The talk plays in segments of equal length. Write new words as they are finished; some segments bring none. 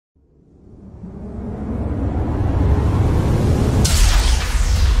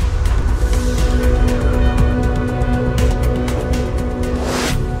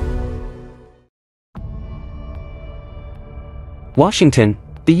Washington,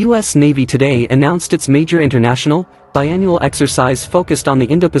 the U.S. Navy today announced its major international, biannual exercise focused on the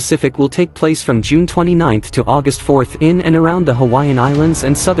Indo-Pacific will take place from June 29 to August 4 in and around the Hawaiian Islands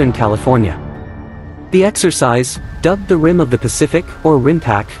and Southern California. The exercise, dubbed the Rim of the Pacific, or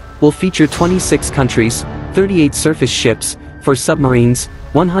RIMPAC, will feature 26 countries, 38 surface ships, 4 submarines,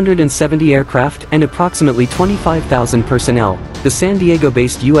 170 aircraft and approximately 25,000 personnel, the San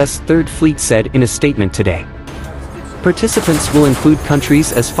Diego-based U.S. Third Fleet said in a statement today. Participants will include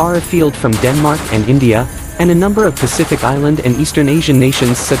countries as far afield from Denmark and India, and a number of Pacific Island and Eastern Asian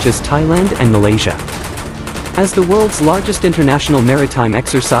nations such as Thailand and Malaysia. As the world's largest international maritime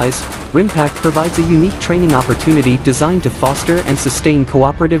exercise, RIMPAC provides a unique training opportunity designed to foster and sustain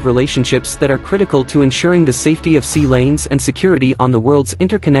cooperative relationships that are critical to ensuring the safety of sea lanes and security on the world's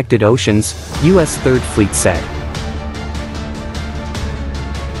interconnected oceans, U.S. Third Fleet said.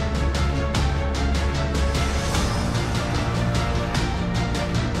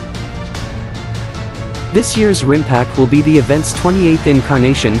 This year's RIMPAC will be the event's 28th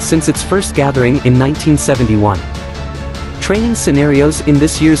incarnation since its first gathering in 1971. Training scenarios in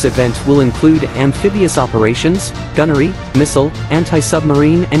this year's event will include amphibious operations, gunnery, missile,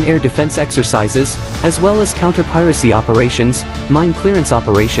 anti-submarine and air defense exercises, as well as counter-piracy operations, mine clearance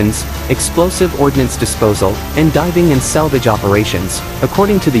operations, explosive ordnance disposal, and diving and salvage operations,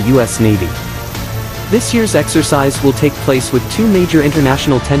 according to the U.S. Navy. This year's exercise will take place with two major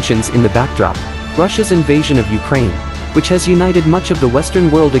international tensions in the backdrop: Russia's invasion of Ukraine, which has united much of the Western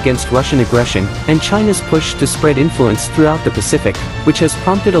world against Russian aggression, and China's push to spread influence throughout the Pacific, which has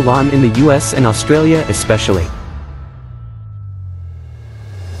prompted alarm in the US and Australia especially.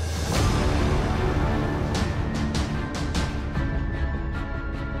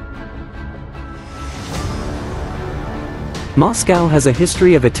 Moscow has a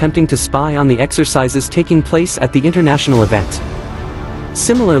history of attempting to spy on the exercises taking place at the international event.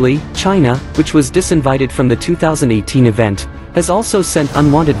 Similarly, China, which was disinvited from the 2018 event, has also sent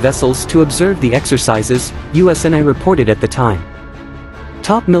unwanted vessels to observe the exercises, USNI reported at the time.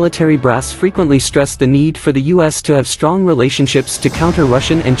 Top military brass frequently stressed the need for the US to have strong relationships to counter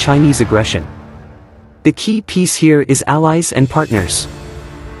Russian and Chinese aggression. The key piece here is allies and partners.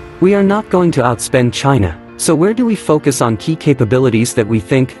 We are not going to outspend China. So where do we focus on key capabilities that we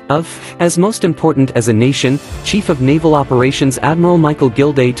think of as most important as a nation? Chief of Naval Operations Admiral Michael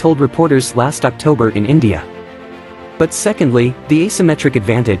Gilday told reporters last October in India. But secondly, the asymmetric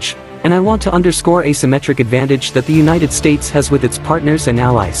advantage, and I want to underscore asymmetric advantage that the United States has with its partners and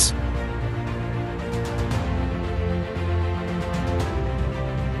allies.